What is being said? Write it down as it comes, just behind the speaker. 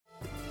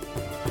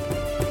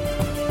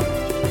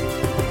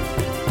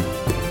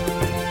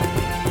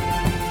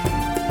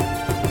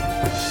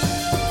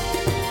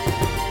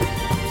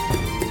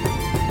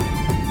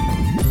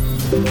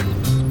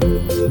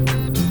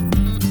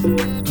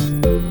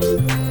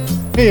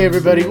Hey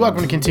everybody,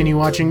 welcome to Continue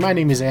Watching. My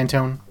name is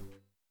Antone.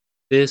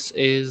 This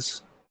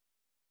is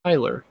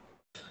Tyler.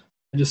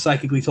 I just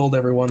psychically told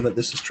everyone that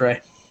this is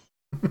Trey.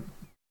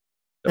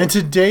 And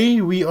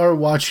today we are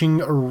watching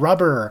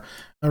Rubber.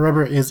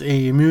 Rubber is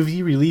a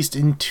movie released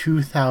in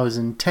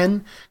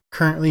 2010,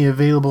 currently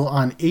available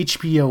on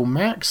HBO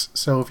Max.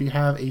 So if you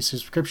have a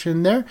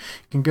subscription there,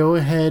 you can go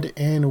ahead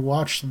and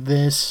watch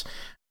this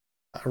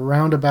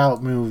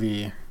roundabout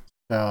movie.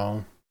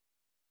 So,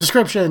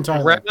 description,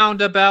 Tyler.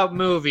 Roundabout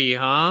movie,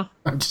 huh?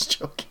 I'm just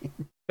joking.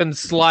 Can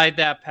slide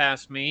that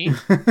past me.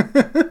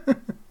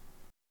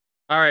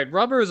 Alright,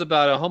 Rubber is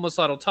about a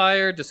homicidal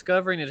tire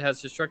discovering it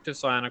has destructive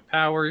psionic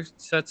power,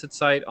 sets its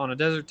sight on a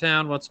desert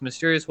town once a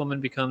mysterious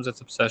woman becomes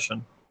its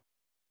obsession.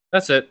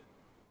 That's it.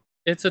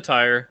 It's a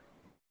tire.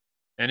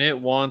 And it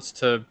wants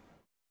to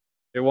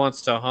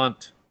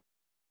hunt.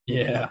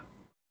 Yeah.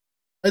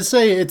 I'd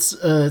say it's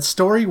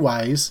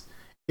story-wise,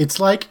 it's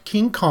like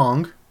King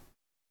Kong,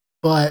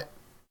 but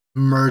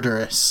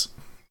murderous.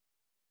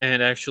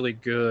 And actually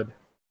good.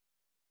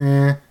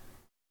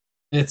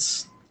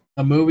 It's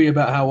a movie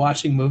about how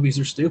watching movies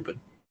are stupid.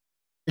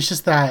 It's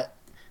just that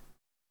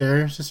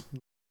there just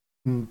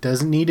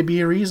doesn't need to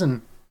be a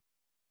reason.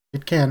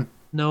 It can.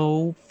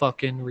 No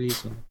fucking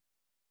reason.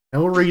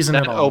 No reason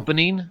at all.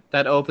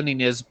 That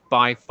opening is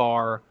by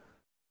far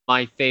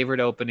my favorite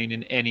opening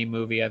in any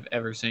movie I've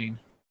ever seen.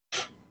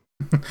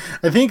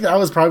 I think that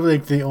was probably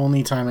like the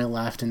only time I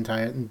laughed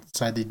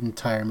inside the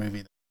entire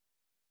movie.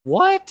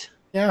 What?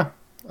 Yeah.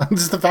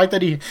 Just the fact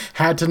that he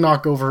had to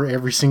knock over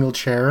every single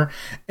chair,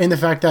 and the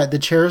fact that the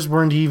chairs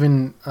weren't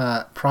even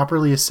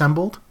properly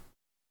assembled.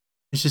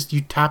 It's just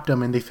you tapped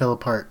them and they fell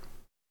apart.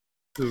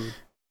 Ooh.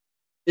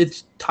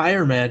 It's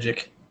tire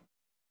magic.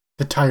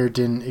 The tire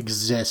didn't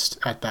exist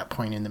at that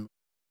point in the movie.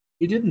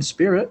 He did in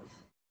spirit.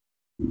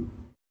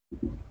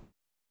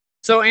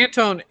 So,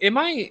 Antone, am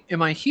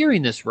I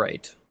hearing this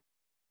right?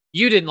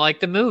 You didn't like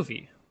the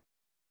movie.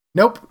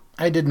 Nope,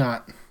 I did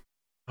not.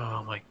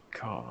 Oh my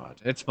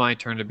god. It's my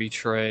turn to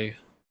betray.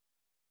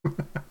 What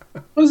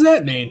does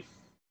that mean?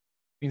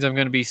 Means I'm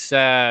gonna be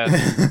sad.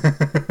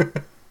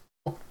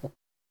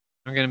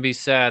 I'm gonna be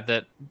sad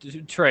that...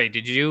 Trey,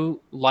 did you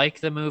like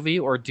the movie,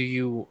 or do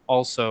you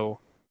also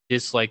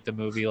dislike the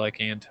movie like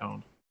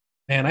Antone?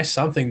 Man, I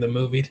something the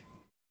movie.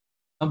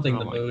 Oh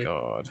my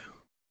god.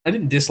 I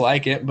didn't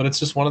dislike it, but it's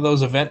just one of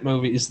those event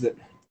movies that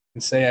I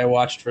can say I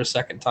watched for a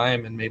second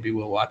time and maybe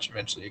we'll watch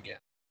eventually again.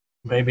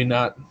 Maybe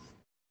not.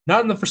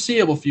 Not in the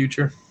foreseeable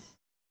future.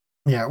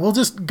 Yeah, well,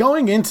 just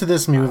going into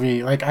this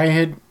movie, like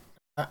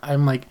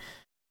I'm like,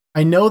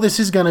 I know this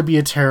is gonna be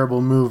a terrible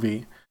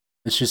movie.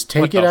 Let's just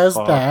take it as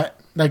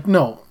that. Like,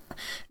 no,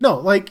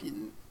 like,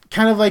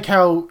 kind of like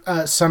how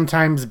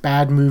sometimes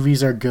bad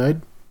movies are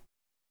good.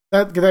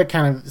 That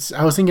kind of,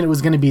 I was thinking it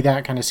was going to be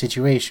that kind of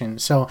situation.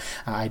 So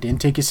I didn't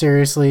take it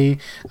seriously.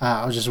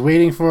 I was just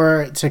waiting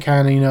for it to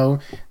kind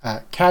of,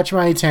 catch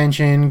my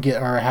attention,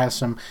 or have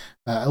some,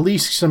 at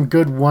least some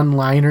good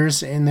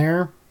one-liners in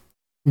there.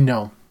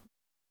 No,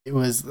 it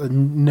was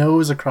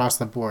no's across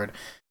the board.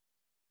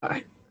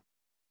 I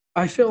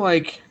feel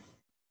like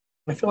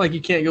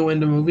you can't go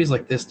into movies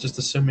like this just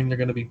assuming they're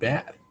going to be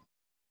bad.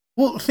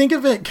 Well, think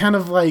of it kind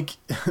of like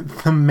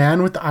The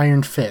Man with the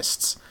Iron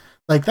Fists.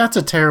 Like, that's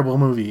a terrible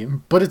movie,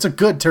 but it's a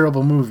good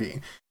terrible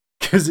movie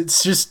because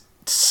it's just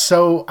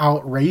so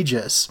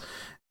outrageous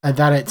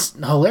that it's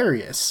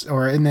hilarious,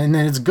 and then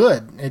it's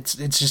good.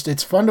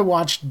 It's fun to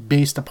watch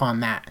based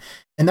upon that,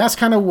 and that's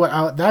kind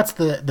of that's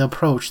the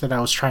approach that I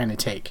was trying to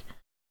take.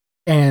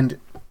 And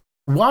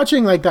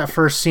watching like that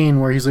first scene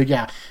where he's like,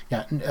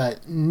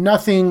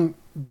 nothing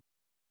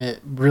it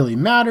really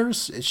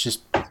matters. It's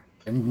just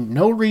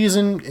no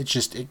reason. It's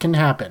just it can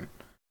happen.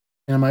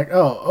 And I'm like,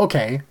 oh,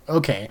 okay.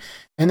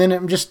 And then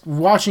I'm just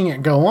watching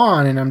it go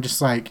on, and I'm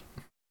just like,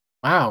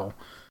 wow,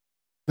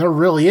 there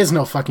really is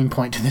no fucking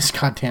point to this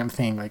goddamn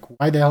thing. Like,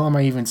 why the hell am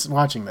I even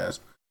watching this?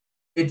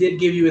 It did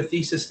give you a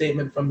thesis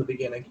statement from the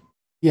beginning.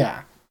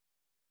 Yeah.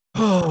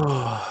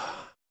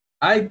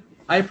 I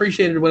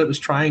appreciated what it was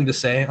trying to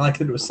say. I liked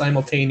that it was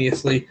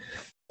simultaneously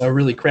a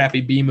really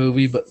crappy B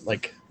movie, but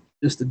like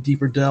just a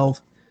deeper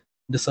delve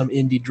into some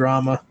indie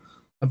drama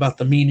about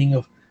the meaning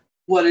of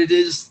what it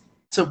is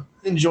to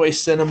enjoy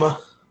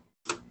cinema.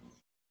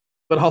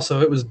 But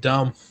also, it was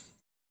dumb.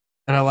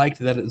 And I liked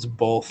that it was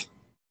both.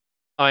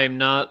 I am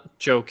not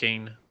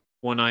joking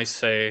when I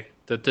say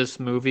that this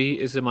movie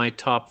is in my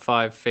top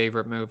 5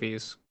 favorite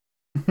movies.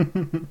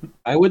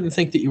 I wouldn't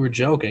think that you were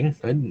joking.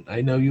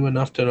 I know you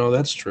enough to know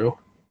that's true.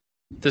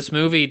 This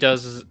movie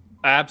does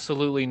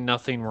absolutely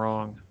nothing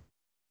wrong.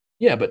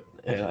 Yeah, but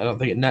I don't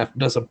think it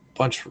does a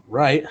bunch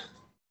right.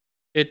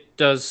 It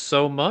does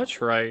so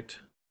much right.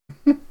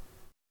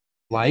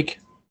 Like?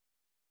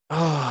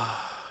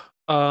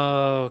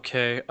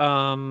 Okay.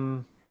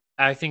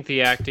 I think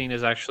the acting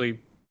is actually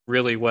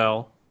really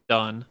well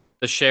done.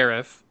 The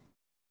sheriff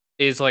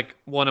is like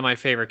one of my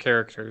favorite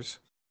characters.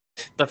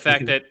 The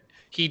fact that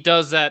he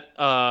does that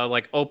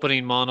like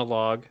opening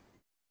monologue,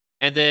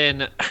 and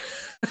then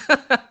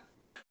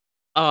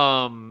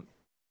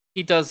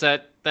he does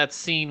that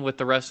scene with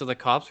the rest of the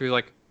cops where he's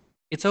like,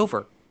 "It's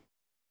over.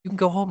 You can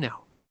go home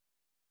now."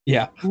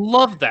 Yeah.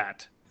 Love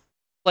that.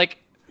 Like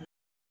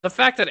the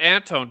fact that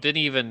Anton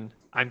didn't even,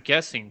 I'm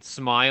guessing,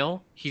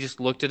 smile. He just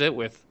looked at it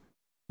with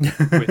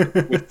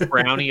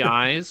frowny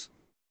eyes.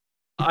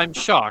 I'm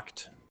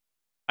shocked.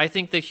 I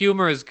think the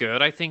humor is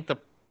good. I think the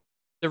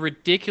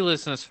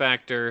ridiculousness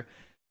factor,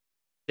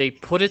 they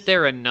put it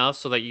there enough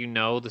so that you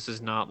know this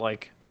is not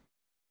like,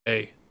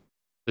 hey,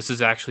 this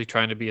is actually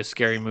trying to be a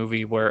scary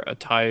movie where a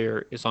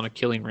tire is on a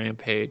killing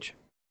rampage.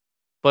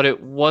 But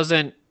it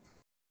wasn't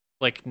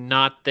like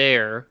not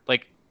there.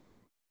 Like,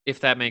 if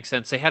that makes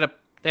sense. They had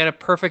a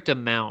perfect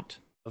amount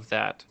of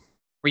that.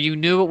 Where you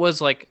knew it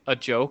was like a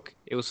joke,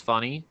 it was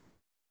funny,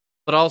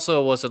 but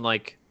also it wasn't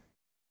like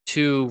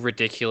too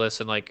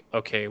ridiculous and like,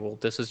 okay, well,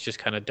 this is just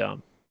kind of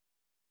dumb.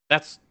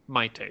 That's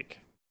my take.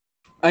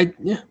 I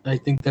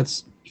think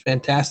that's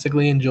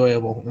fantastically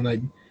enjoyable,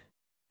 and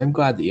I'm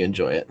glad that you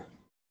enjoy it.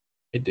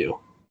 I do.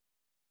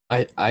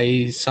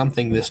 I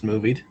something this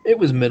movie. It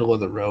was middle of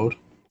the road.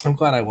 I'm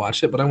glad I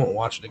watched it, but I won't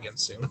watch it again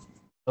soon. I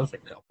don't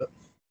think I can help it.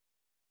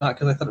 Not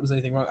because I thought it was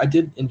anything wrong. I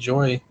did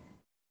enjoy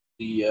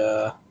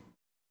the.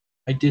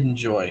 I did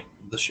enjoy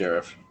the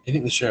sheriff. I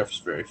think the sheriff is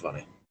very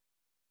funny.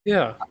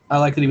 Yeah. I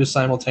like that he was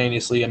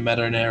simultaneously a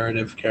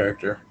meta-narrative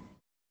character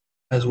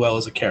as well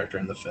as a character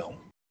in the film.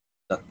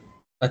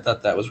 I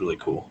thought that was really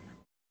cool.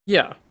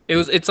 Yeah.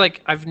 It's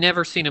like I've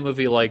never seen a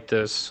movie like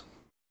this.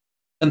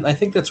 And I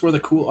think that's where the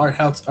cool art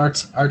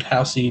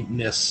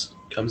housiness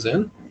comes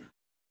in.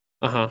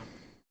 Uh-huh.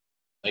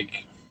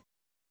 Like,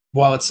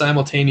 while it's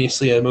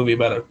simultaneously a movie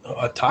about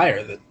a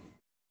tire that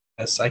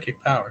has psychic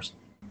powers.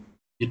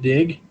 You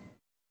dig?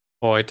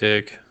 Oh, I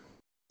dig.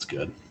 It's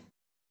good.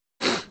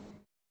 I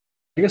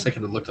guess I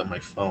could have looked on my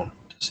phone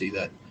to see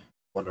that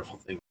wonderful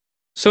thing.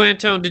 So,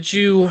 Anton, did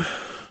you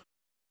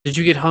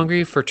get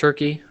hungry for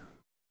turkey?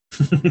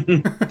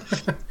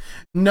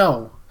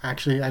 No,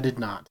 actually, I did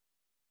not.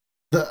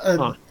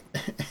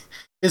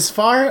 As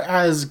far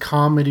as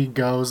comedy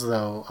goes,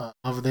 though,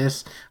 of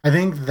this, I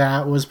think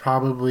that was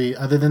probably,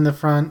 other than the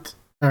front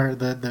or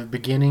the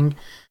beginning,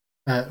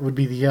 would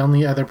be the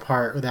only other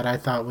part that I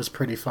thought was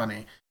pretty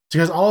funny.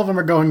 Because all of them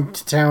are going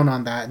to town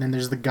on that, and then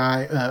there's the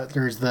guy,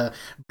 there's the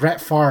Brett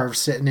Favre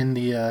sitting in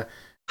the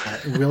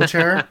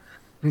wheelchair,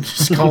 and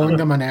just calling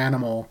them an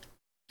animals.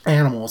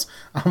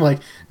 I'm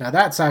like, now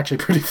that's actually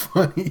pretty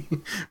funny.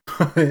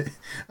 But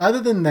other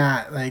than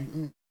that, like,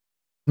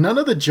 none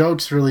of the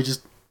jokes really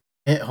just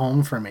hit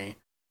home for me.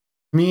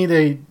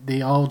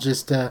 They all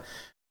just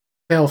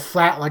fell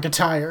flat like a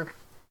tire.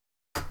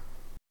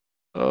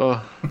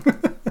 Oh.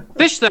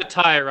 Fish that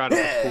tire out of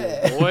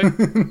the pool,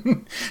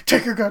 boy.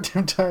 Take your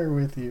goddamn tire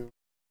with you.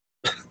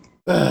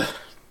 Yeah.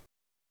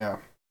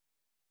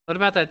 What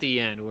about at the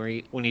end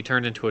when he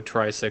turned into a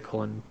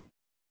tricycle and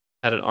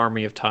had an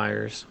army of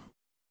tires?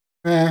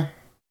 I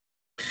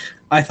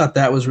thought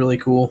that was really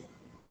cool.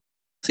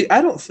 See,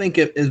 I don't think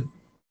it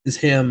is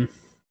him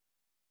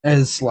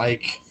as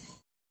like.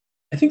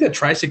 I think that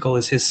tricycle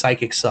is his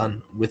psychic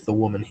son with the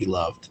woman he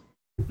loved.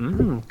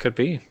 Could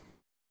be.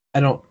 I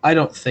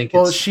don't think.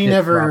 Well, it's she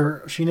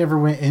never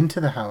went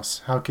into the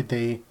house. How could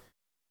they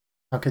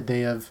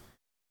have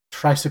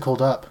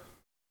tricycled up?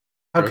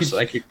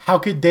 How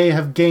could they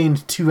have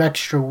gained 2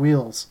 extra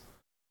wheels?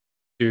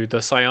 Dude,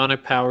 the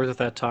psionic powers of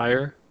that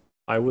tire,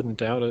 I wouldn't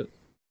doubt it.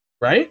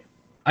 Right?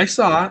 I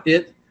saw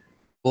it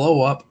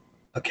blow up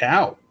a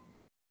cow.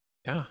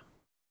 Yeah.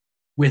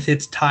 With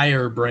its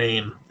tire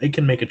brain. It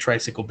can make a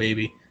tricycle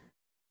baby.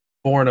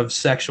 Born of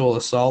sexual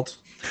assault.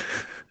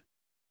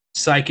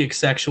 Psychic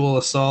sexual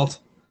assault.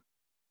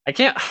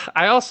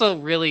 I also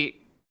really,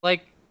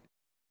 like,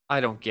 I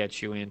don't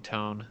get you,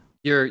 Antone.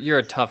 You're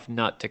a tough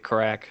nut to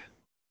crack.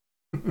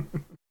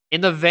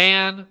 In the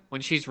van,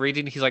 when she's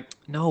reading, he's like,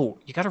 no,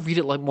 you gotta read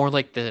it like more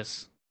like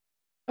this.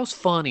 That was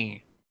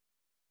funny.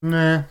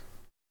 Nah.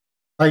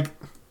 Like,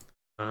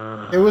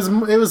 it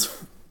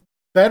was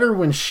better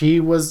when she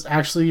was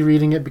actually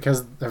reading it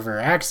because of her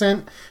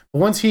accent. But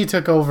once he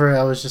took over,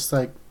 I was just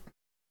like,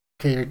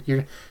 okay,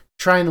 you're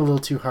trying a little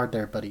too hard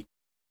there, buddy.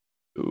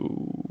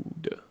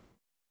 Dude.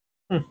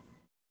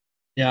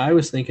 Yeah, I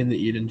was thinking that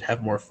you didn't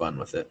have more fun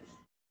with it.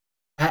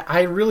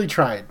 I really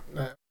tried.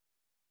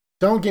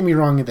 Don't get me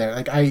wrong there.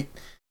 Like, I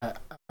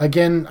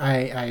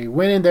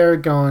went in there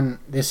going,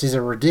 this is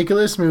a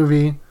ridiculous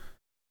movie.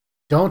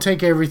 Don't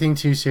take everything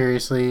too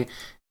seriously.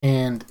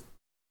 And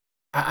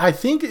I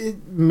think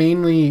it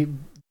mainly,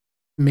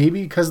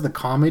 maybe because the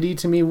comedy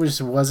to me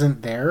just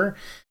wasn't there,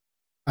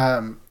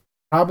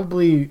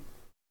 probably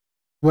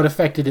what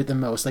affected it the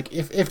most. Like,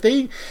 if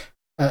the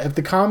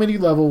comedy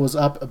level was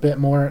up a bit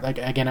more, like,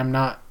 again, I'm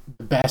not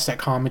the best at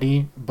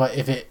comedy, but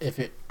if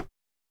it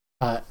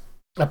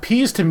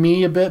appeased to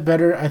me a bit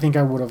better, I think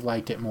I would have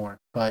liked it more.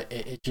 But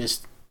it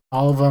just,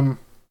 all of them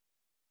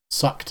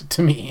sucked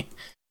to me.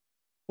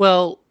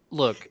 Well,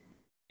 look,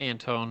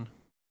 Antone,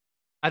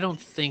 I don't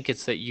think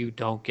it's that you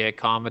don't get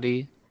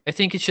comedy. I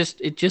think it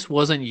just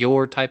wasn't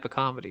your type of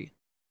comedy.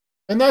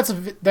 And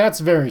that's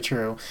very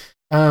true.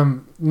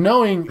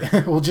 Knowing,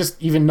 well,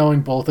 just even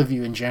knowing both of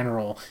you in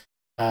general,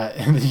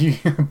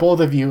 both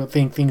of you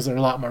think things are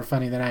a lot more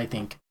funny than I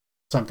think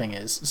something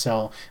is.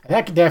 So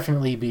that could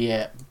definitely be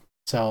it.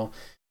 So,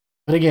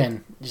 but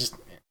again, just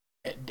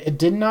it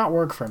did not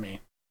work for me.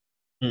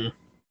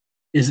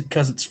 Is it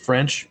because it's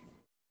French?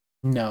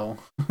 No.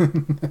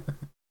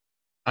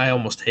 I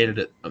almost hated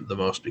it the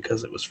most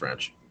because it was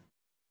French.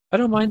 I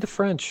don't mind the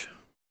French.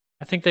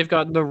 I think they've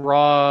gotten the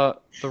raw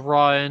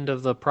end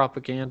of the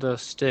propaganda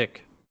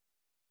stick.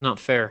 Not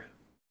fair.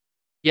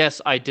 Yes,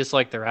 I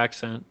dislike their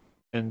accent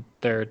and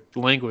their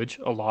language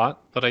a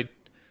lot, but I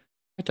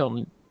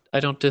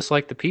don't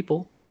dislike the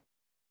people.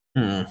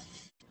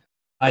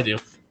 I do.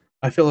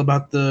 I feel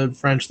about the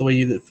French the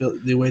way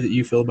that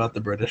you feel about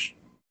the British.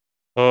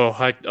 Oh,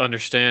 I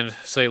understand.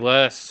 Say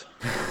less.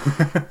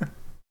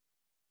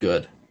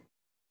 Good.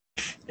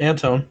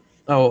 Antone.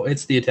 Oh,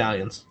 it's the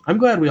Italians. I'm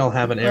glad we all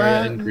have an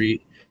area in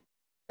Greece.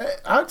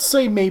 I'd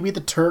say maybe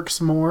the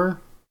Turks more.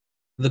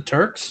 The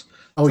Turks?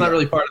 It's not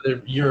really part of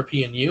the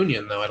European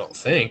Union, though, I don't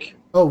think.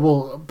 Oh,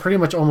 well, pretty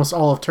much almost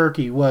all of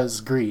Turkey was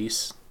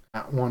Greece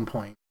at one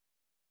point.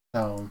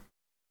 So,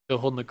 Still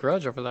holding a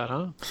grudge over that,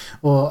 huh?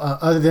 well,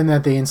 other than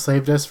that, they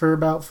enslaved us for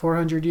about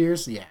 400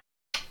 years. Yeah.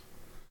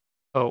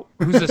 Oh,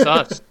 who's this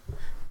us?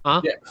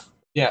 Huh?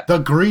 Yeah. The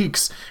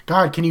Greeks.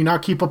 God, can you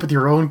not keep up with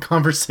your own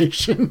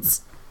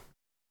conversations?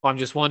 Well, I'm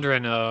just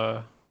wondering,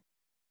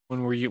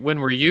 when were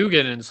you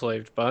getting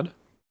enslaved, bud?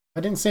 I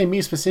didn't say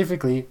me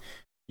specifically.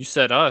 You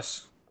said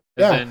us.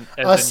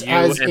 Us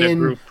as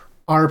in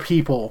our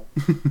people.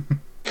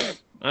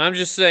 I'm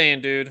just saying,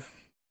 dude.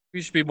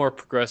 You should be more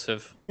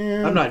progressive.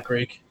 Yeah. I'm not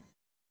Greek.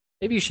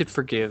 Maybe you should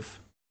forgive.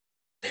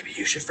 Maybe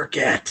you should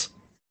forget.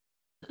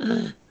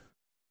 Is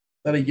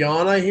that a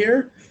yawn I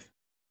hear?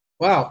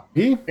 Wow.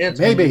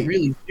 Maybe. You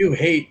really do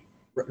hate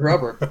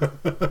rubber.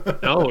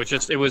 No,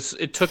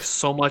 it took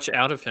so much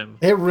out of him.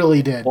 It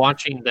really did.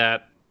 Watching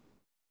that.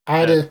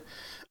 I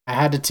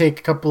had to take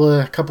a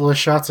couple of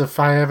shots of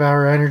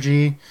 5-hour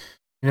energy,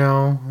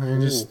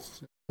 and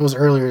just it was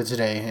earlier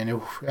today, and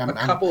a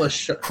couple of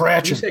shots.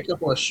 When you say a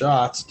couple of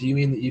shots, do you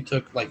mean that you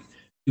took like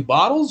 2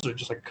 bottles or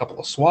just like a couple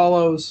of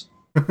swallows?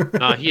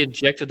 Nah, he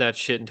injected that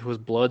shit into his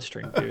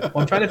bloodstream, dude. Well,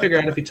 I'm trying to figure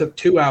out if he took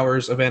 2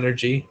 hours of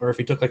energy or if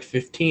he took like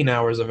 15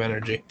 hours of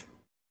energy.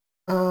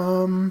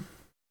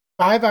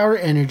 5-hour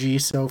energy,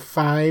 so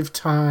 5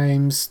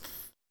 times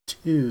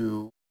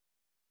 2,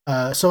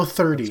 so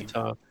 30.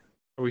 Are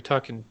we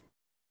talking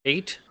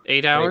 8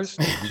 hours?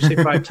 Did you say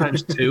 5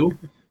 times 2?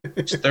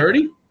 It's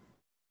 30?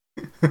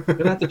 You're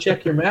gonna have to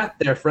check your math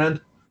there,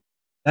 friend.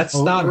 That's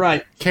not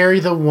right.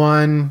 Carry the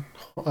 1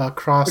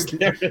 across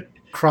the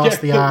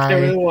eye.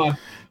 Carry the 1.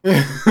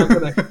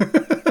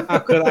 How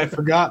could I have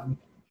forgotten?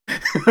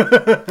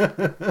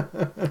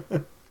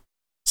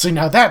 See,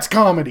 now that's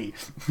comedy.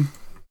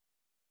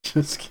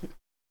 Just kidding.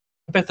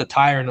 I bet the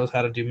tire knows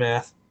how to do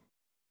math.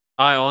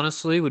 I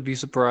honestly would be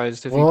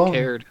surprised if he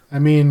cared. I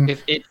mean,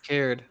 if it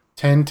cared.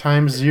 10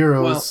 times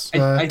 0 is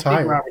I tire.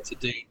 think Robert's a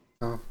date.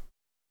 Oh.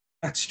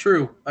 That's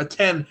true. A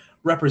 10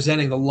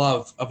 representing the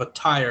love of a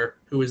tire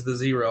who is the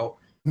 0.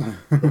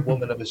 The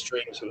woman of his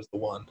dreams who is the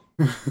 1.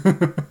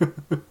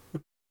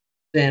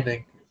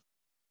 Standing.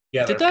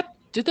 Together.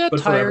 Did that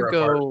tire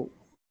go? Apart.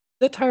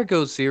 That tire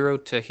go 0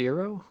 to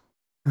hero?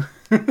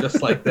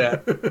 Just like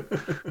that.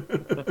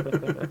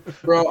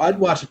 Bro, I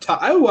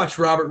would watch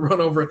Robert run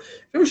over. If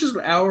it was just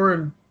an hour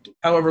and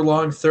however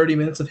long, 30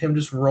 minutes of him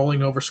just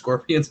rolling over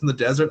scorpions in the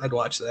desert, I'd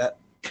watch that.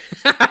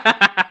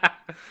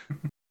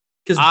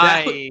 Because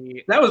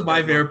that was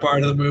my favorite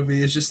part of the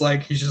movie. Is just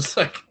like he's just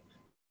like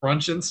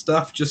crunching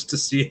stuff just to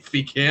see if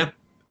he can.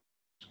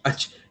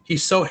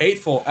 He's so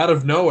hateful out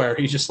of nowhere.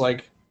 He's just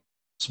like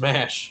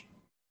smash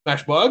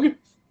bug,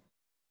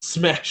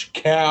 smash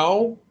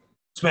cow,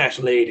 smash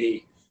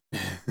lady.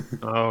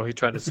 Oh, he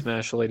tried to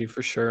smash a lady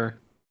for sure.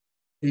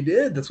 He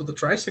did. That's what the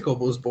tricycle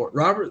was born.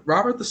 Robert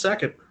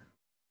II.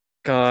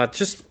 God,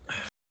 just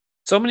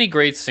so many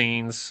great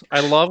scenes. I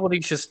love when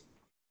he's just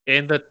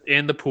in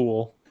the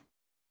pool.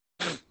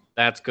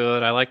 That's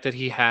good. I like that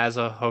he has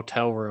a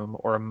hotel room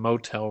or a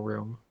motel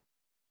room.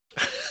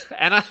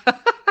 And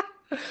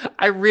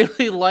I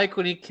really like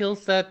when he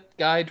kills that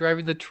guy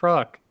driving the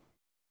truck.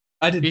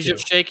 He's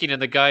just shaking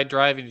and the guy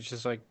driving is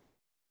just like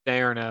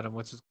staring at him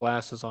with his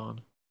glasses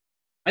on.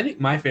 I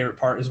think my favorite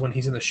part is when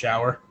he's in the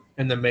shower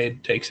and the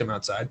maid takes him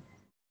outside.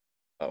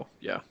 Oh,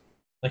 yeah.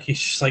 Like he's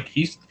just like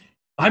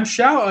I'm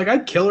showering. Like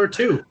I'd kill her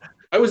too.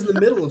 I was in the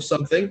middle of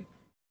something.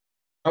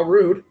 How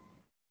rude.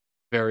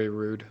 Very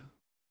rude.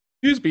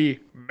 Excuse me,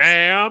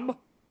 ma'am.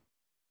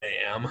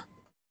 Ma'am.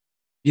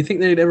 You think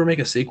they'd ever make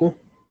a sequel?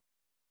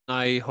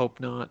 I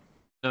hope not.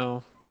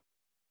 No.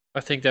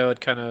 I think that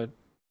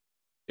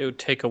it would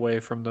take away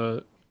from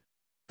the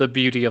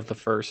beauty of the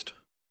first.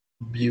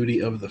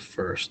 Beauty of the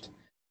first.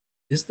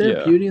 Is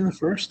there beauty in the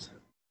first?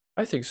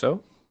 I think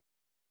so.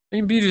 I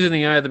mean, beauty's in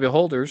the eye of the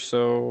beholder,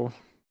 so...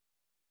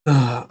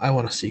 I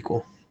want a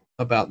sequel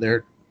about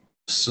their...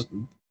 I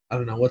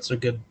don't know,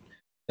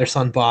 their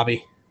son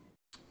Bobby.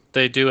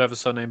 They do have a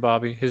son named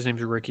Bobby. His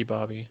name's Ricky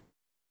Bobby.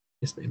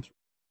 His name's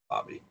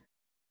Bobby.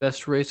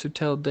 Best racer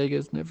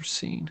Talladega's never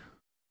seen.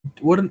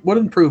 What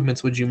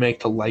improvements would you make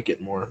to like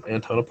it more,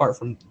 Anton, apart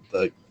from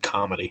the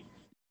comedy?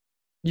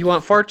 You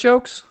want fart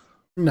jokes?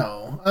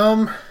 No.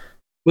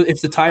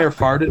 If the tire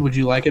farted, would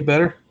you like it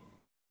better?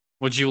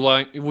 Would you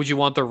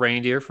want the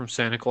reindeer from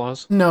Santa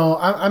Claus? No,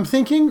 I'm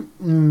thinking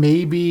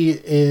maybe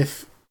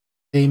if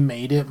they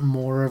made it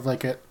more of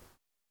like a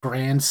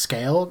grand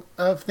scale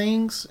of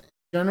things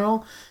in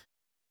general.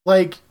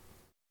 Like,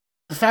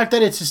 the fact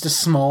that it's just a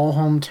small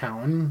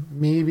hometown,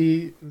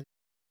 maybe.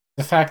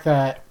 The fact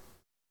that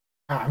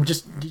I'm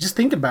just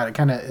thinking about it,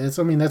 kind of.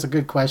 That's a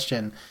good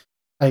question.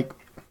 Like,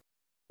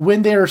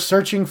 when they're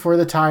searching for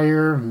the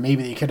tire,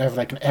 maybe they could have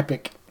like an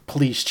epic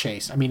police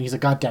chase. I mean, he's a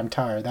goddamn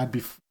tire. That'd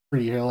be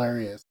pretty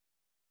hilarious.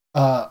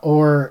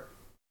 Or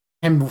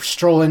him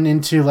strolling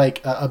into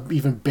like a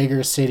even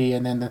bigger city,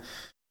 and then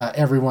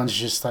everyone's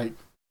just like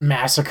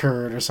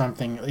massacred or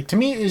something. Like, to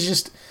me, it's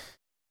just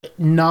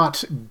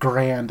not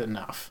grand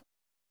enough.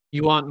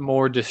 You want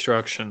more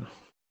destruction.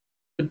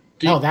 I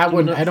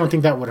don't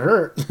think that would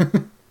hurt.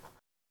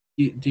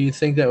 Do you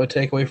think that would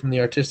take away from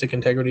the artistic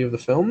integrity of the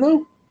film,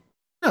 though?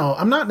 No,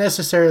 I'm not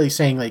necessarily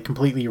saying like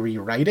completely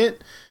rewrite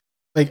it.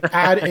 Like,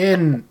 add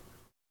in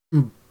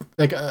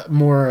like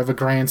more of a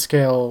grand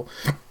scale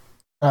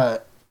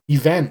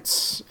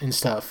events and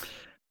stuff.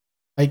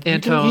 Like, you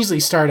can easily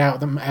start out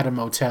them at a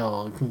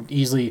motel. You can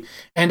easily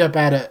end up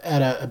at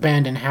a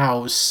abandoned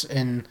house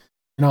and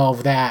all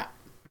of that.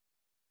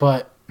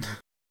 But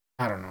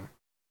I don't know.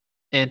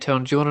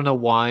 Anton, do you want to know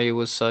why it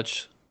was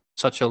such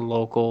a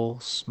local,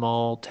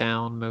 small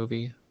town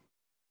movie?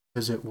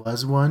 Because it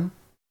was one.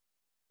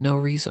 No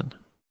reason.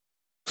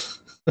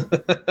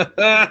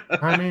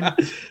 I mean,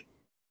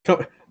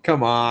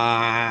 come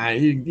on,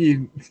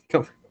 you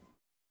come.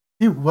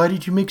 Hey, why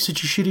did you make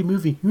such a shitty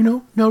movie?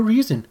 No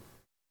reason.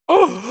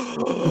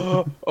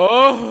 Oh.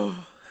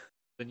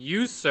 Then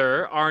you,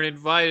 sir, aren't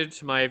invited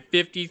to my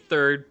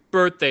 53rd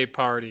birthday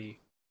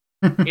party.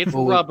 It's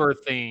rubber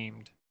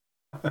themed.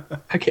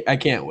 I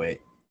can't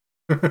wait.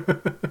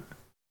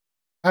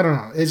 I don't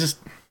know. It's just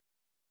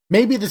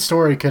maybe the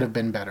story could have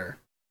been better,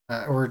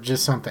 or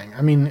just something.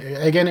 I mean,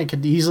 again, it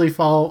could easily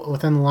fall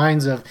within the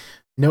lines of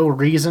no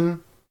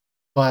reason,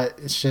 but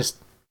it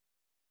just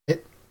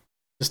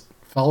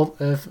fell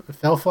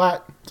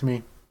flat to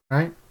me,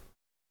 right?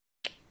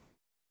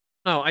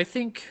 No, I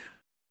think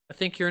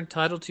you're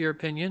entitled to your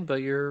opinion,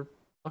 but you're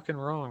fucking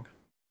wrong.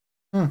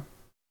 But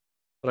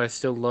I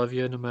still love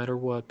you no matter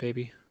what,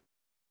 baby.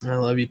 I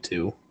love you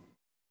too.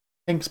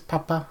 Thanks,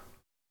 Papa.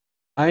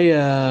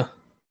 I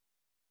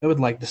would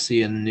like to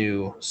see a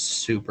new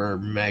super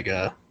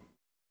mega.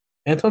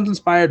 Anton's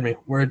inspired me.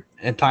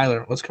 And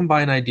Tyler, let's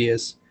combine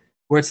ideas.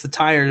 Where it's the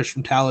tires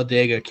from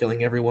Talladega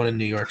killing everyone in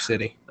New York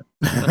City.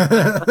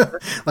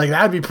 Like,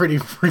 that'd be pretty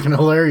freaking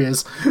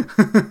hilarious.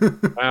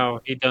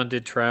 Wow, he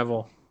did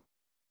travel.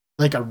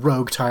 Like a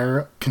rogue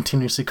tire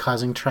continuously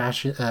causing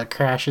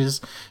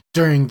crashes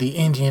during the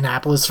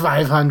Indianapolis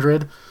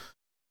 500.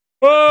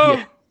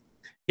 Oh!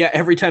 Yeah,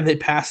 every time they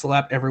pass the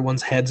lap,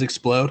 everyone's heads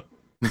explode.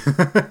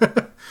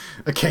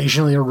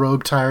 Occasionally, a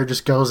rogue tire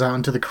just goes out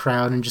into the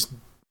crowd and just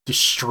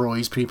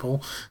destroys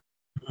people.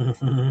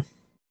 Yeah,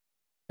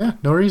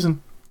 no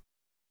reason.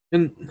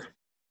 And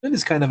it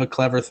is kind of a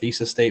clever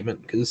thesis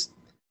statement, because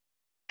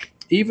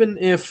even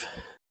if,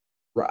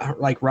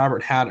 like,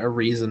 Robert had a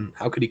reason,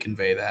 how could he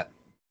convey that?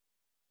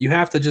 You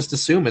have to just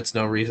assume it's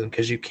no reason,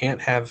 because you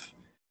can't have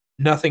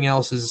nothing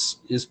else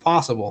is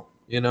possible.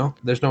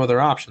 There's no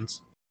other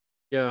options.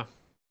 Yeah,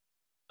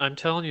 I'm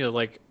telling you,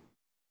 like,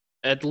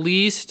 at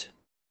least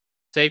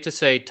safe to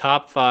say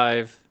top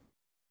 5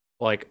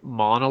 like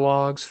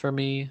monologues for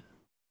me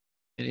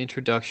and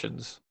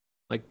introductions,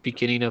 like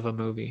beginning of a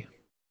movie.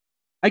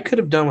 I could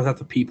have done without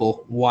the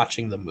people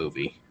watching the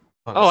movie.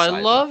 I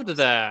loved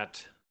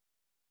that.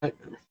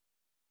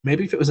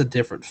 Maybe if it was a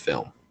different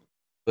film,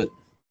 but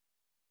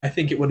I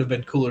think it would have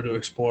been cooler to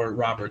explore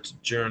Robert's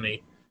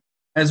journey,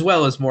 as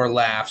well as more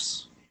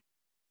laughs.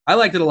 I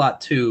liked it a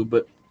lot too,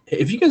 but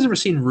have you guys ever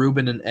seen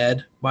Ruben and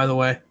Ed, by the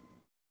way?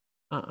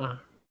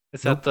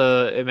 Is that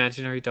the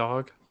imaginary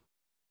dog?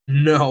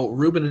 No,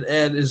 Ruben and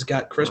Ed has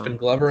got Crispin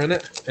Glover in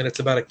it, and it's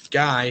about a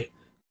guy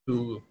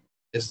who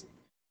has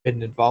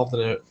been involved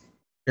in a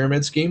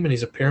pyramid scheme, and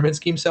he's a pyramid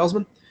scheme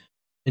salesman,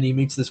 and he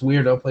meets this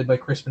weirdo played by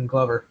Crispin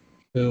Glover,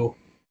 who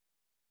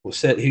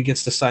said he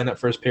gets to sign up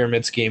for his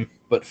pyramid scheme,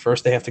 but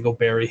first they have to go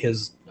bury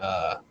his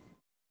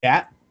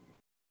cat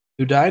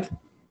who died.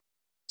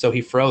 So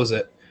he froze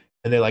it,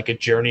 and they like a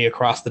journey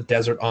across the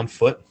desert on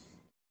foot,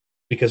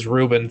 because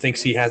Ruben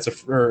thinks he has a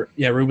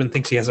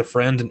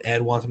friend, and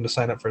Ed wants him to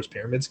sign up for his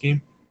pyramid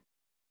scheme.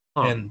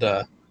 And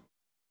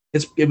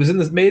it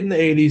was made in the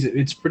 80s.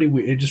 It's pretty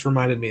weird. It just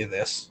reminded me of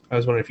this. I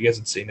was wondering if you guys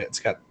had seen it.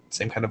 It's got the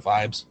same kind of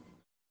vibes.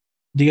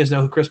 Do you guys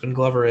know who Crispin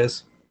Glover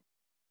is?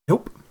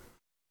 Nope.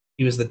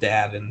 He was the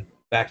dad in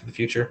Back to the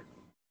Future.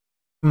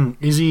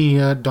 Is he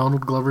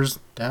Donald Glover's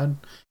dad?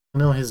 I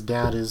know his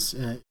dad is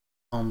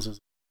Holmes.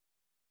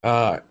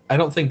 I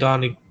don't think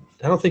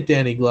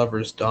Danny Glover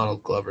is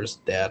Donald Glover's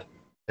dad.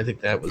 I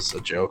think that was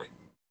a joke.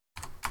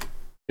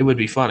 It would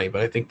be funny,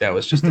 but I think that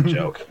was just a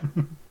joke.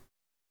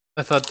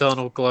 I thought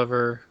Donald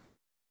Glover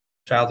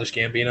Childish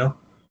Gambino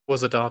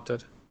was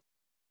adopted.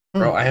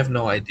 Bro, I have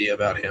no idea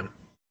about him.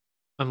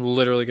 I'm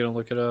literally gonna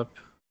look it up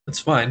That's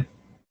fine.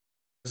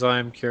 because I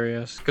am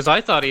curious. Because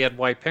I thought he had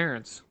white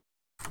parents.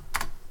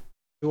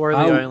 Who are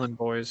the Island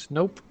Boys?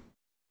 Nope.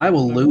 I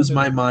will lose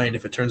my mind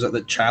if it turns out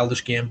that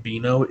Childish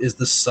Gambino is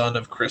the son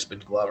of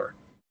Crispin Glover.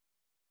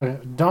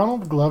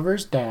 Donald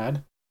Glover's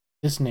dad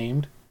is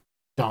named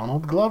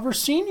Donald Glover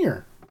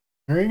Sr.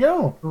 There you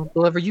go. Donald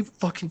Glover, you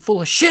fucking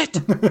full of shit!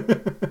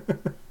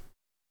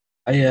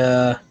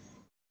 I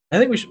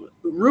think we should.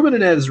 Ruben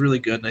and Ed is really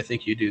good, and I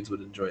think you dudes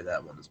would enjoy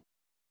that one as well.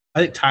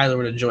 I think Tyler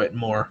would enjoy it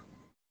more.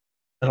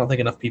 I don't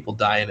think enough people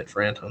die in it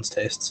for Anton's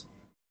tastes.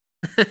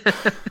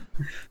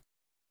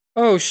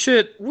 Oh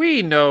shit,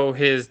 we know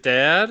his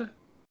dad.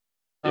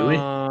 Do we?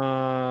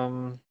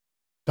 Don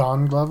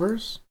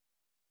Glover's?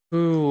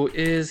 Who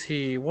is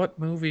he? What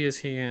movie is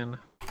he in?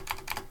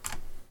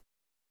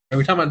 Are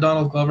we talking about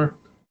Donald Glover?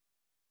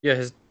 Yeah,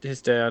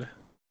 his dad.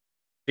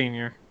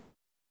 Senior.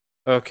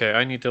 Okay,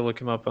 I need to look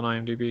him up on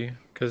IMDb,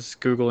 because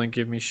Google ain't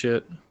give me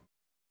shit.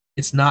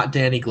 It's not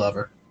Danny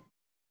Glover.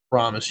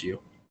 Promise you.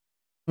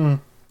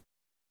 I'm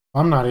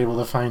not able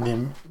to find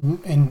him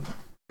and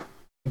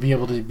be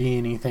able to be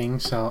anything,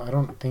 so I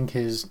don't think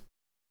his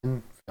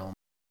film.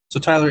 So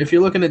Tyler, if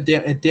you're looking at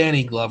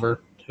Danny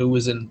Glover, who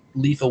was in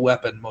Lethal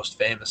Weapon most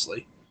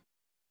famously.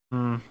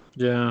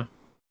 Yeah.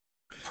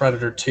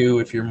 Predator 2,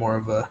 if you're more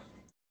of a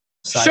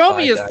sci-fi Show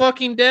me his guy.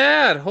 fucking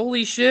dad!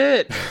 Holy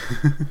shit!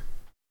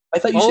 I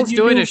thought you All said it's you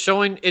doing knew...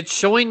 is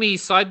showing me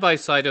side by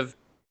side of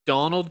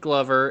Donald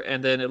Glover,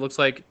 and then it looks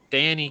like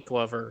Danny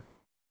Glover,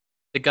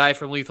 the guy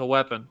from Lethal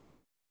Weapon.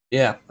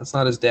 Yeah, that's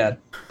not his dad.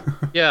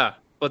 Yeah,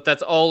 but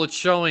that's all it's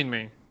showing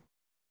me.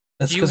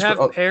 That's Do you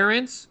have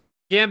parents,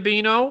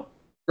 Gambino?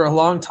 For a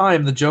long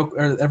time, the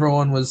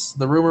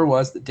rumor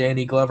was that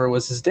Danny Glover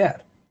was his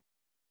dad.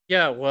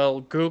 Yeah,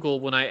 well, Google,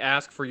 when I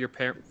ask for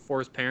for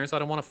his parents, I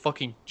don't want to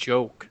fucking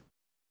joke.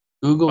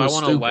 Google If is I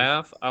want to stupid.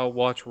 laugh, I'll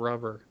watch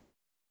Rubber.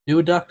 Do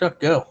a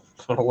DuckDuckGo. If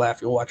you want to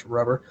laugh, you'll watch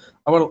Rubber.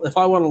 If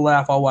I want to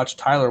laugh, I'll watch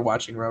Tyler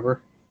watching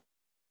Rubber.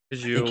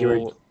 Because think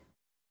you're-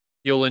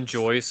 you'll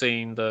enjoy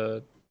seeing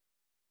a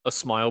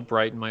smile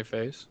brighten my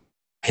face.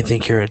 I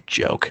think you're a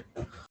joke.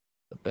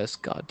 The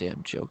best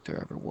goddamn joke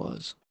there ever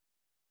was.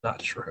 Not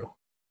true.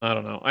 I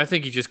don't know. I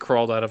think he just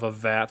crawled out of a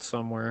vat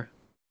somewhere.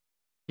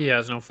 He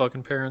has no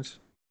fucking parents.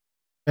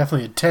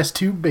 Definitely a test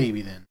tube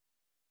baby then.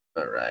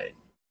 All right.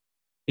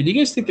 Hey, do you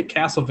guys think that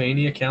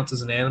Castlevania counts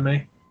as an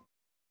anime?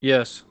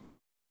 Yes.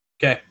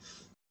 Okay.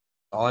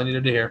 All I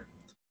needed to hear.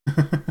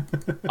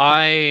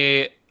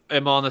 I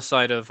am on the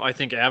side of, I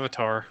think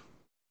Avatar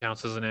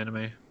counts as an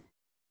anime.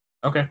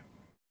 Okay.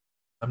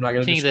 I'm not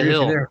going to King of the disagree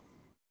with you Hill. there.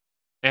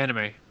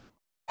 Anime.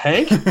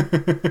 Hank?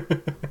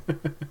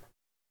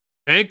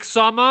 Hank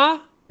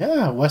Sama?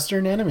 Yeah,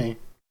 Western anime.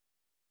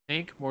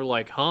 Hank, more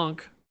like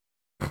hunk.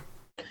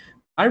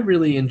 I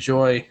really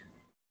enjoy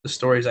the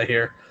stories I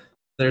hear.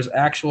 There's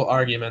actual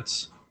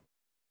arguments.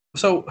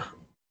 So,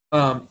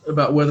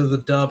 about whether the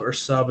dub or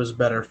sub is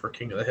better for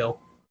King of the Hill.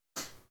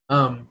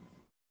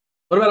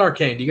 What about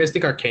Arcane? Do you guys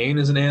think Arcane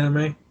is an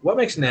anime? What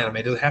makes an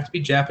anime? Does it have to be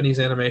Japanese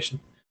animation?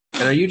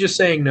 And are you just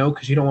saying no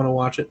because you don't want to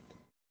watch it?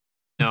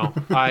 No,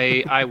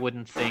 I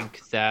wouldn't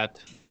think that.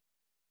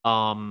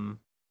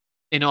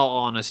 In all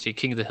honesty,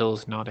 King of the Hill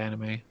is not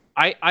anime.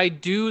 I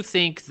do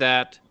think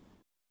that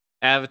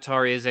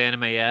Avatar is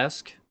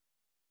anime-esque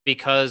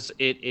because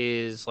it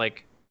is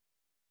like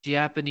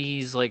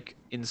Japanese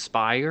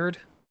inspired.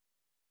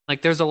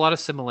 Like there's a lot of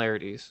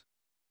similarities.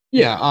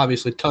 Yeah,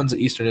 obviously, tons of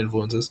Eastern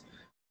influences.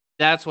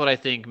 That's what I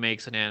think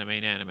makes an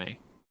anime.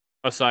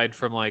 Aside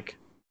from like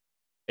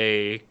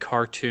a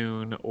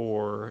cartoon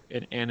or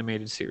an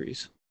animated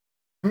series.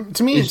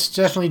 To me, it's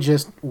definitely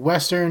just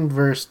Western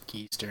versus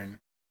Eastern.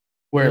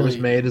 Where it was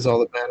Really? made is all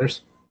that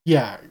matters.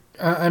 Yeah,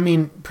 I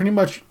mean, pretty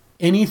much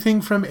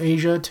anything from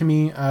Asia to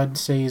me, I'd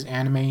say is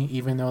anime,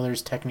 even though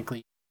there's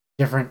technically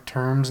different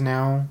terms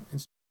now,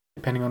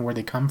 depending on where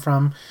they come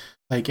from.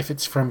 Like, if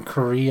it's from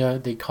Korea,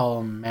 they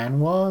call them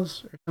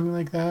manhwas or something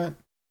like that.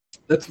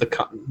 That's the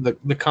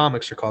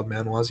comics are called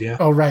manhwas, yeah.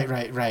 Oh,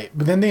 right.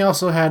 But then they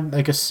also had,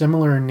 like, a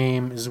similar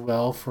name as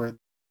well for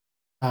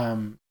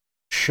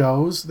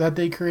shows that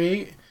they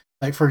create.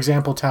 Like, for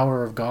example,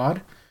 Tower of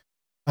God.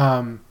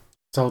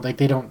 So, like,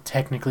 they don't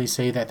technically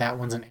say that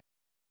one's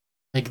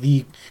like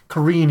the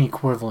Korean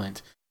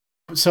equivalent.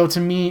 So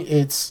to me,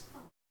 it's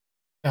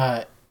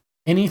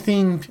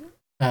anything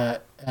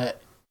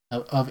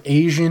of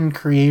Asian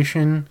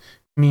creation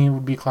to me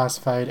would be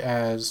classified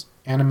as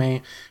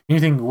anime.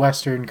 Anything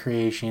Western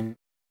creation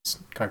is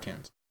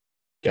cartoons.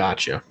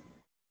 Gotcha.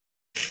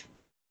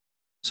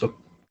 So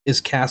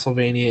is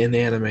Castlevania an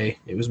anime?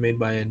 It was made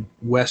by a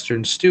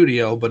Western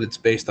studio, but it's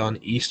based on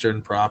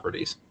Eastern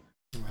properties.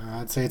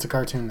 I'd say it's a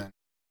cartoon then.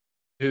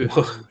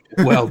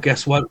 Well,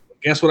 guess what?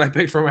 Guess what I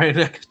picked for my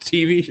next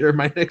TV or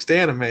my next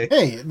anime?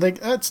 Hey, like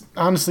that's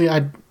honestly,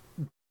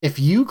 If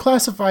you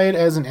classify it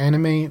as an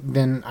anime,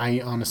 then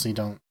I honestly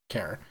don't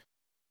care.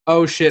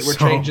 Oh shit, we're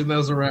changing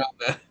those around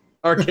then.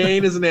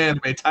 Arcane is an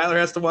anime. Tyler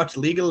has to watch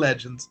League of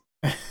Legends.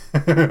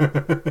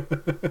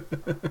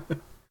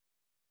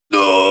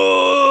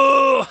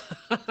 No!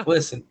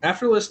 Listen,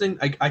 after listening,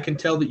 I can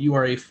tell that you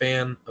are a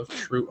fan of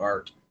true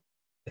art.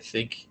 I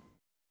think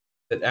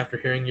that after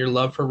hearing your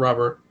love for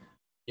rubber,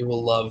 you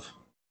will love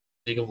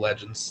League of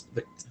Legends,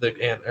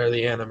 the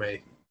anime,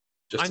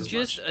 just I'm as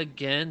just much.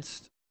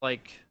 against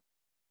like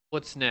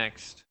what's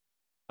next?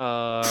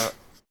 Overwatch,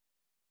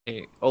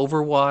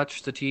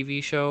 the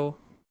TV show.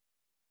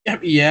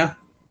 Yeah,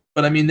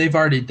 but I mean they've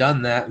already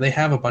done that. They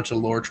have a bunch of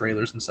lore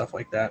trailers and stuff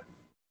like that.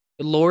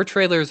 The lore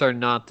trailers are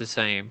not the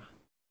same.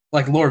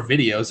 Like lore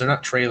videos, they're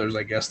not trailers.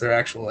 I guess they're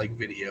actual like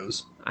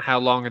videos. How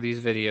long are these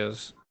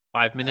videos?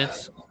 5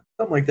 minutes?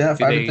 Something like that.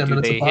 Do 5 to they 10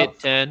 minutes a pop. hit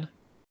 10?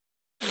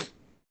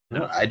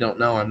 No. I don't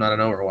know. I'm not an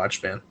Overwatch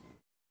fan.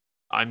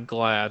 I'm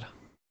glad.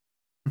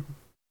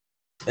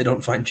 I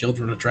don't find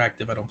children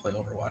attractive. I don't play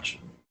Overwatch.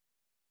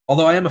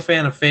 Although I am a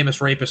fan of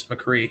famous rapist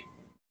McCree.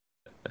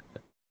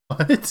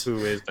 What?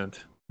 Who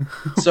isn't?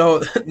 So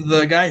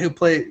the guy who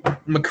played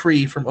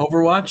McCree from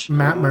Overwatch,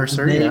 Matt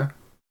Mercer, yeah.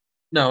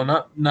 No,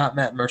 not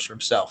Matt Mercer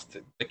himself.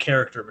 The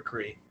character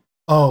McCree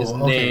is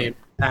named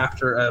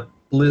after a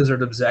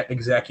Blizzard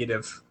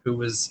executive who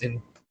was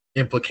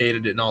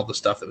implicated in all the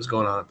stuff that was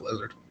going on at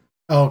Blizzard.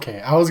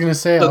 Okay, I was gonna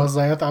say,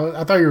 I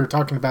thought you were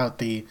talking about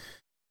the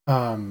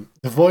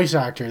voice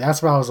actor.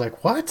 That's why I was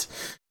like, what?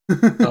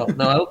 No,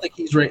 I don't think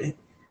he's raped.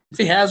 If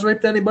he has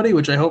raped anybody,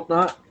 which I hope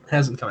not,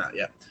 hasn't come out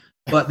yet.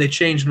 But they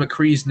changed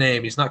McCree's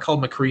name. He's not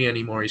called McCree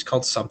anymore. He's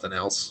called something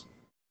else.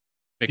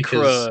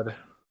 McCrud.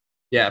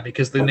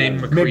 Because the name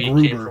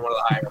McCree came from one of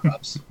the higher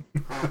ups.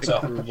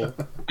 So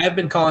I've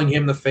been calling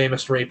him the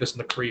famous rapist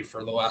McCree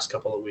for the last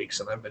couple of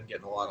weeks, and I've been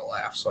getting a lot of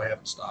laughs, so I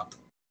haven't stopped.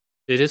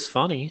 It is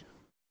funny.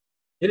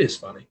 It is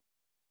funny.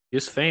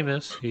 He's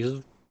famous. He's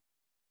an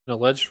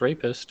alleged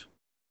rapist.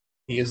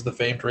 He is the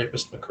famed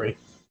rapist McCree.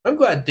 I'm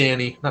glad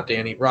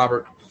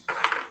Robert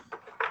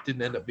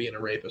didn't end up being a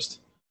rapist.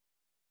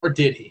 Or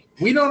did he?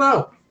 We don't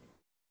know.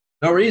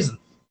 No reason.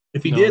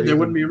 If he did, there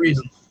wouldn't be a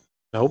reason.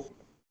 Nope.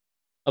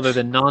 Other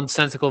than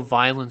nonsensical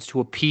violence to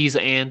appease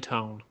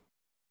Antone.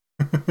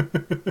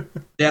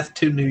 Death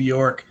to New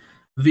York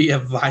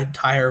via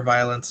tire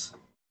violence.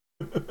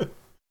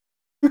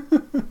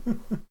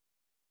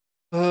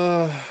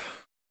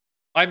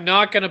 I'm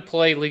not going to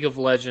play League of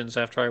Legends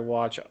after I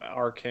watch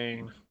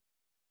Arcane.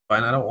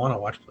 Fine, I don't want to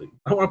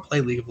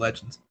play League of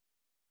Legends.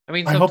 I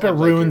mean, I hope it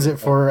ruins it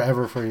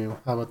forever for you.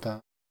 How about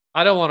that?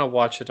 I don't want to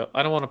watch it.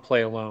 I don't want to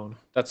play alone.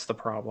 That's the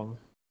problem.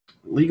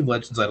 League of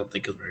Legends, I don't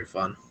think is very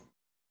fun.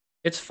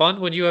 It's fun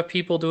when you have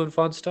people doing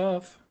fun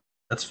stuff.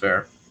 That's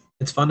fair.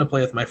 It's fun to play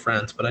with my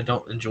friends, but I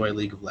don't enjoy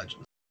League of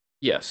Legends.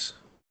 Yes,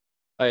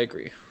 I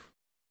agree.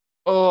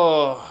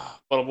 Oh,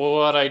 but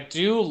what I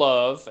do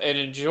love and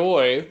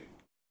enjoy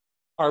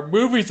are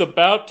movies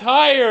about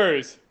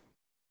tires.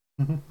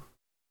 Do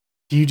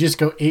you just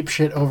go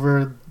apeshit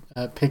over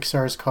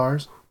Pixar's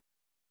Cars?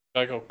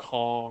 I go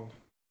Kong.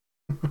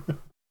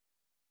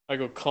 I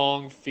go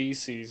Kong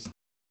feces.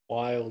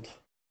 Wild.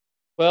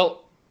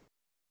 Well,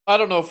 I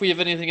don't know if we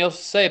have anything else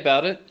to say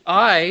about it.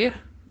 I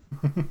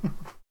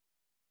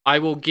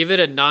will give it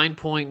a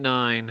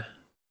 9.9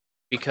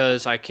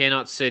 because I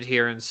cannot sit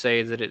here and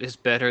say that it is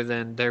better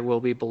than There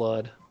Will Be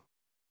Blood.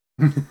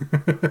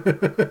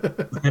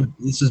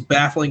 This is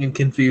baffling and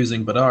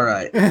confusing, but all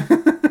right. How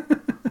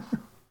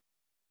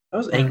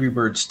is Angry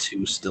Birds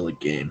 2 still a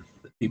game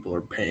that people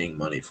are paying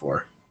money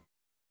for?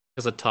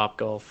 Because of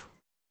Topgolf.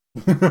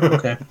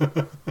 Okay.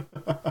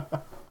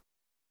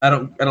 I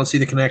don't see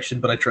the connection,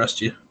 but I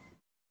trust you.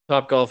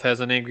 Topgolf has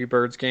an Angry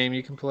Birds game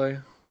you can play.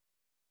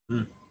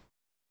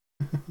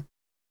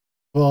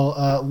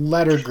 Well,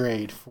 letter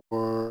grade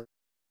for...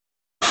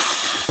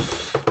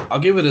 I'll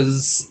give it a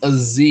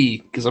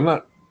Z, because I'm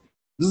not...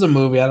 This is a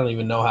movie I don't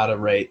even know how to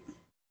rate.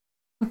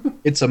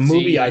 It's a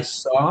movie I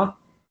saw.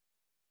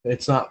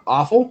 It's not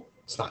awful.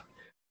 It's not...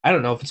 I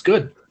don't know if it's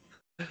good.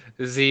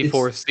 Z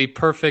for the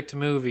perfect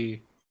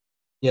movie.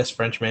 Yes,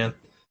 French man.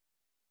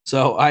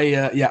 So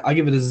I'll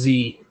give it a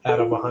Z out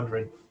of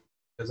 100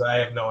 because I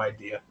have no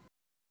idea.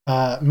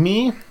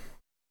 Me,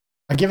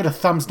 I give it a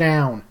thumbs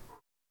down.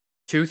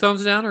 2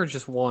 thumbs down or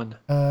just 1?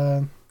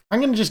 I'm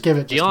gonna just give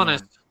it. Be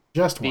honest.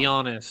 Just one. Be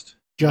honest.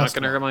 Just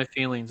not gonna hurt my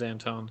feelings,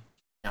 Anton.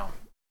 No,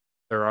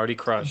 they're already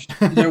crushed.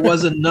 There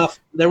was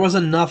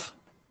enough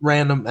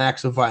random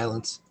acts of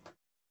violence.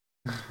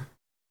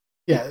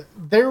 Yeah,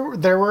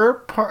 there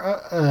were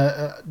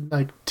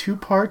like 2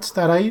 parts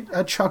that I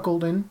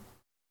chuckled in.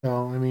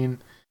 So I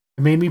mean,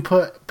 it made me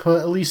put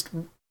at least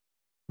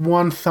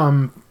 1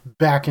 thumb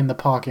back in the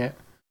pocket.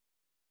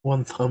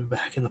 1 thumb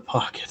back in the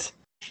pocket.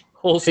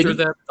 Holster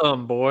that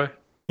thumb, boy.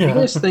 Do you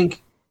guys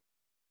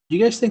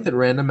think that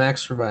random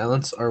acts of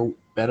violence are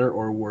better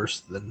or worse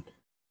than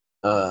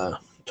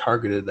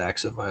targeted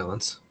acts of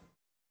violence?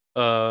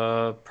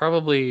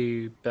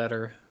 Probably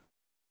better.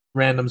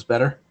 Random's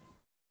better?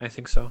 I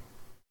think so.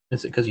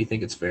 Is it because you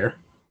think it's fair?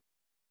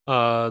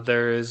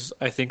 There is,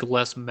 I think,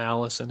 less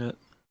malice in it.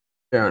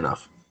 Fair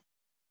enough.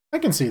 I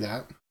can see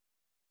that.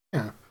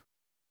 Yeah.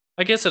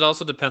 I guess it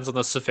also depends on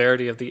the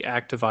severity of the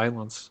act of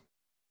violence.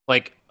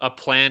 Like a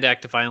planned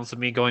act of violence of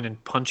me going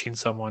and punching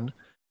someone,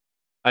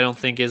 I don't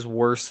think is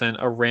worse than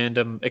a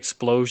random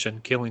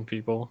explosion killing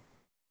people.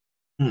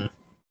 Hmm.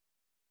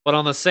 But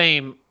on the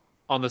same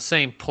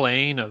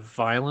plane of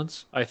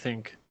violence, I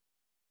think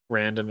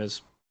random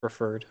is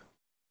preferred.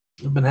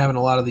 I've been having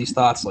a lot of these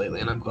thoughts lately,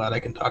 and I'm glad I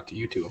can talk to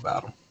you two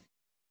about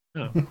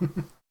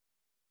them.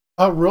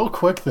 Real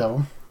quick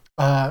though,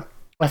 I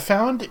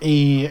found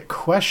a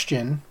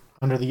question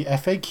under the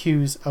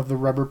FAQs of the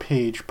Rubber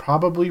page,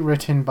 probably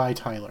written by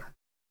Tyler.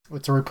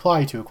 It's a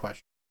reply to a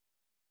question.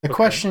 The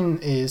question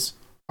is,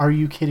 "Are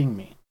you kidding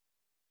me?"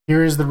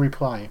 Here is the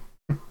reply.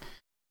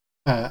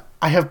 I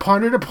have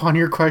pondered upon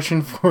your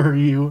question from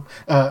you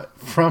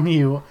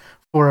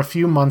for a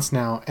few months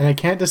now, and I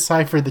can't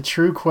decipher the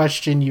true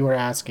question you are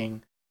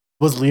asking.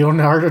 Was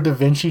Leonardo da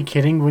Vinci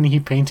kidding when he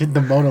painted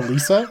the Mona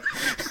Lisa?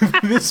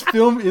 This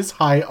film is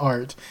high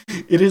art.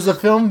 It is a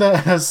film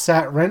that has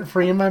sat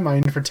rent-free in my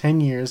mind for 10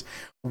 years.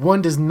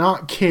 One does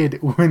not kid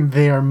when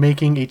they are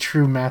making a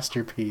true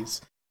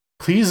masterpiece.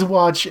 Please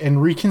watch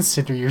and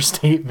reconsider your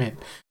statement.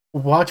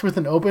 Watch with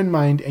an open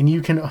mind, and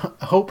you can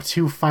hope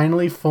to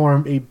finally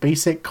form a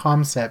basic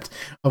concept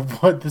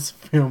of what this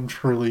film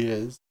truly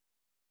is.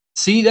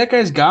 See, that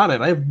guy's got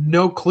it. I have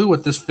no clue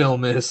what this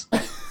film is.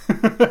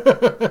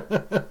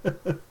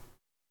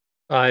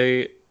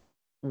 I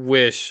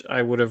wish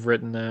I would have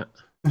written that.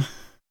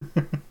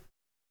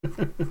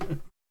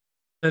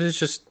 That is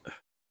just,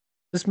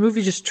 this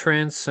movie just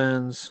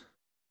transcends,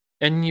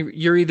 and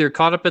you're either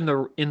caught up in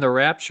the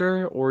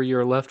rapture or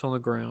you're left on the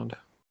ground.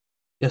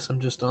 Yes, I'm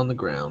just on the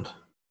ground.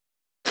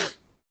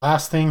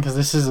 Last thing, because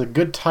this is a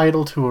good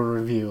title to a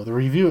review. The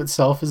review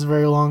itself is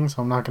very long,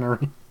 so I'm not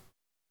going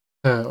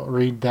to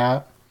read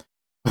that.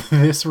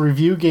 This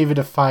review gave it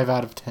a 5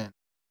 out of 10.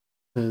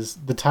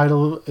 The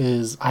title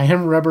is, "I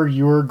am rubber,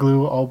 you are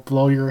glue, I'll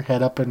blow your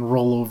head up and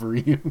roll over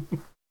you."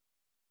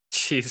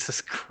 Jesus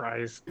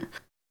Christ.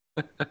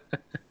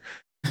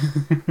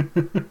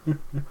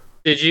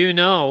 Did you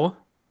know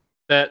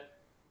that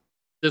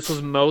this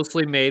was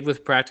mostly made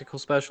with practical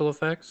special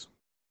effects?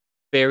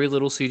 Very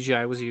little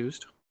CGI was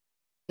used.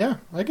 Yeah,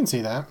 I can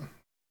see that.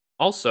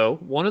 Also,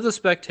 one of the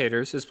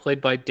spectators is played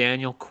by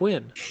Daniel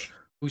Quinn,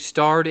 who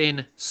starred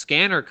in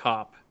Scanner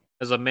Cop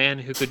as a man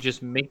who could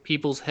just make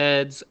people's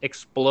heads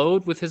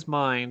explode with his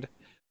mind,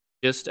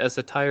 just as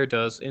the tire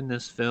does in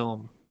this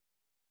film.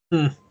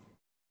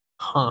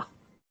 Huh.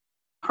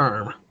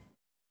 Herm.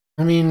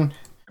 I mean,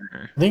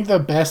 I think the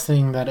best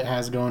thing that it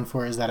has going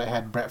for it is that it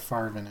had Brett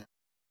Favre in it.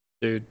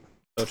 Dude,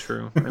 so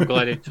true. I'm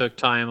glad he took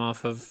time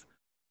off of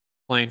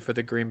playing for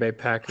the Green Bay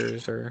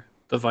Packers or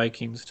the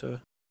Vikings to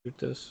shoot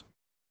this.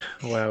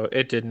 Wow,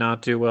 it did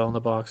not do well in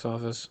the box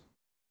office.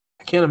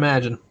 I can't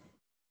imagine.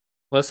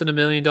 Less than $1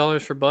 million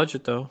for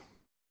budget, though,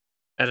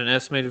 at an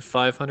estimated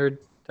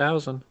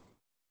 500,000.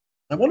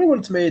 I wonder what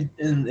it's made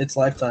in its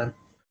lifetime.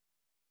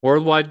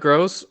 Worldwide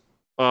gross,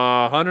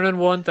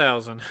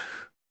 101,000.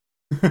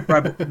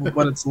 Right,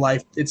 but its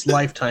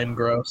lifetime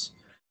gross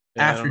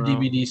Yeah, after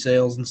DVD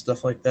sales and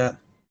stuff like that.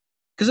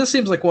 Because this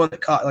seems like one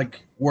that caught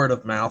like word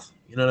of mouth.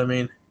 You know what I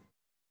mean?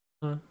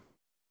 Huh.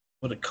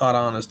 What it caught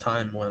on as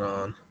time went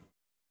on.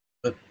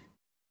 But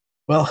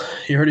well,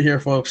 you heard it here,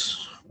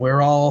 folks. We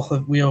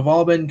have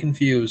all been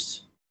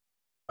confused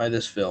by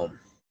this film.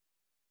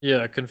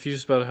 Yeah,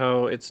 confused about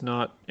how it's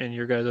not in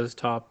your guys'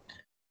 top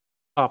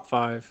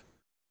 5.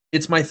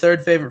 It's my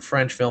third favorite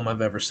French film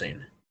I've ever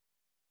seen.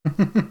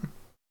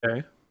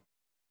 Okay.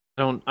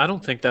 I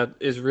don't think that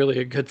is really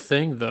a good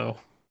thing, though.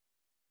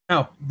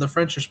 Oh, the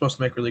French are supposed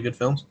to make really good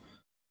films.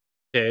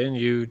 Okay, and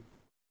you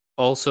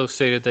also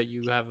stated that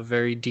you have a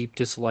very deep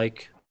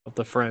dislike of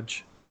the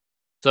French.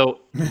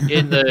 So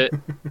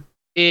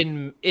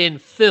in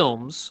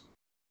films,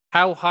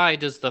 how high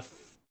does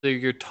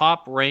your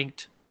top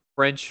ranked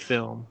French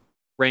film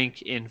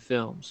rank in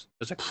films?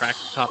 Does it crack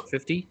the top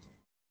 50?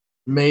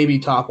 Maybe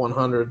top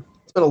 100.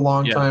 It's been a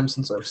long time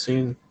since I've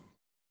seen.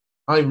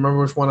 I don't even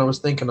remember which one I was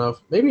thinking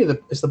of. Maybe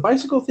is the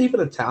Bicycle Thief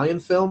an Italian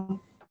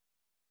film?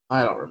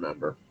 I don't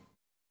remember.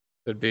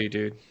 Could be,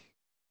 dude.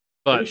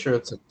 Pretty sure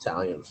it's an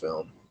Italian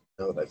film.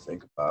 Now that I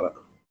think about it,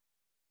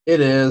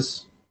 it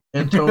is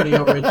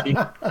Antonio Ricci.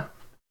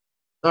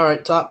 All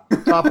right, top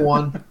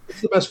one.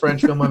 It's the best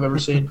French film I've ever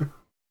seen.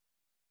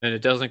 And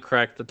it doesn't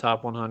crack the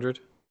top 100?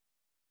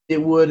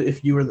 It would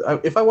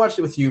if I watched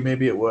it with you.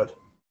 Maybe it would.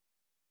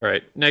 All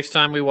right. Next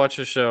time we watch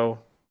a show,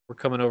 we're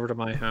coming over to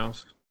my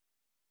house.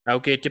 I'll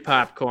get your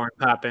popcorn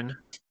popping.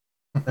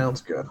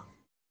 Sounds good.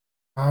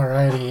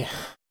 Alrighty.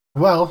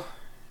 Well,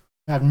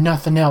 I have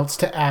nothing else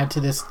to add to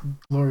this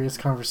glorious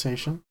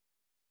conversation.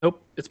 Nope,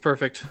 it's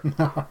perfect.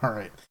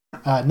 Alright.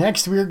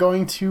 Next, we're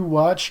going to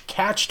watch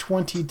Catch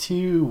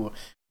 22,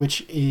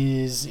 which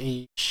is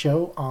a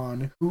show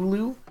on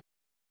Hulu.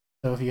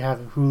 So if you have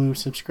a Hulu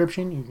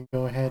subscription, you can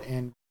go ahead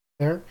and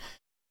there.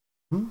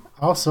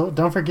 Also,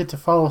 don't forget to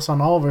follow us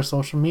on all of our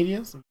social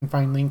medias. You can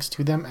find links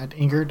to them at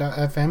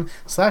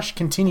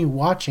anchor.fm/continue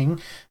watching,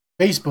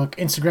 Facebook,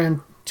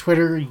 Instagram,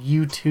 Twitter,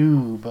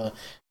 YouTube.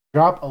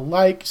 Drop a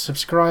like,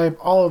 subscribe,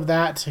 all of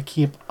that to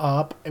keep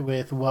up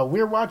with what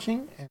we're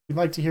watching. And we'd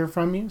like to hear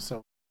from you,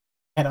 so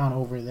head on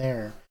over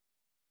there.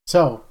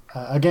 So,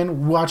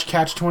 again, watch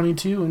Catch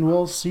 22, and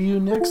we'll see you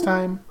next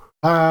time.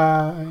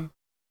 Bye.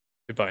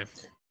 Goodbye.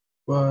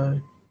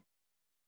 Bye.